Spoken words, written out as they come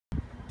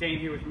Dane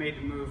here with Made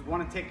to Move.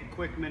 Want to take a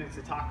quick minute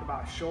to talk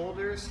about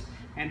shoulders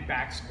and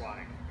back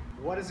squatting.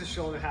 What does the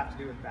shoulder have to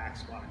do with back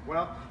squatting?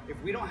 Well,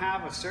 if we don't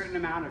have a certain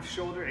amount of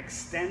shoulder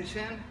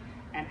extension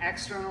and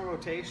external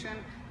rotation,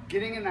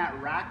 getting in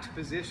that racked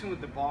position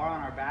with the bar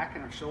on our back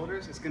and our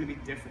shoulders is going to be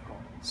difficult.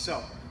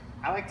 So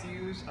I like to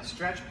use a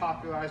stretch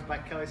popularized by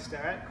Kelly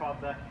Starrett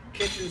called the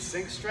kitchen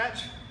sink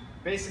stretch.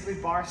 Basically,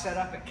 bar set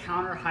up at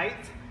counter height,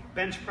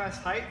 bench press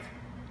height.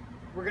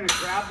 We're going to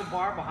grab the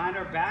bar behind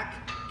our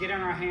back, get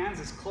in our hands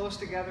as close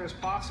together as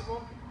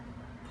possible.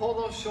 Pull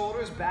those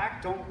shoulders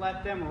back, don't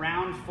let them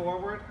round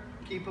forward,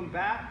 keep them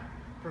back.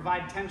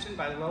 Provide tension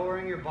by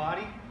lowering your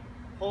body.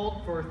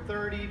 Hold for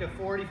 30 to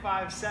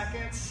 45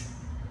 seconds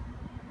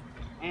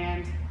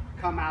and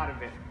come out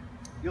of it.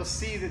 You'll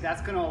see that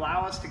that's going to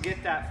allow us to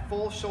get that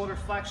full shoulder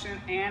flexion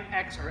and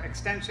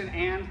extension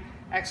and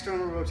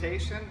external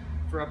rotation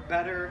for a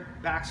better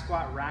back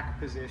squat rack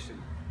position.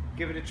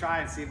 Give it a try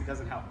and see if it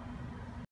doesn't help.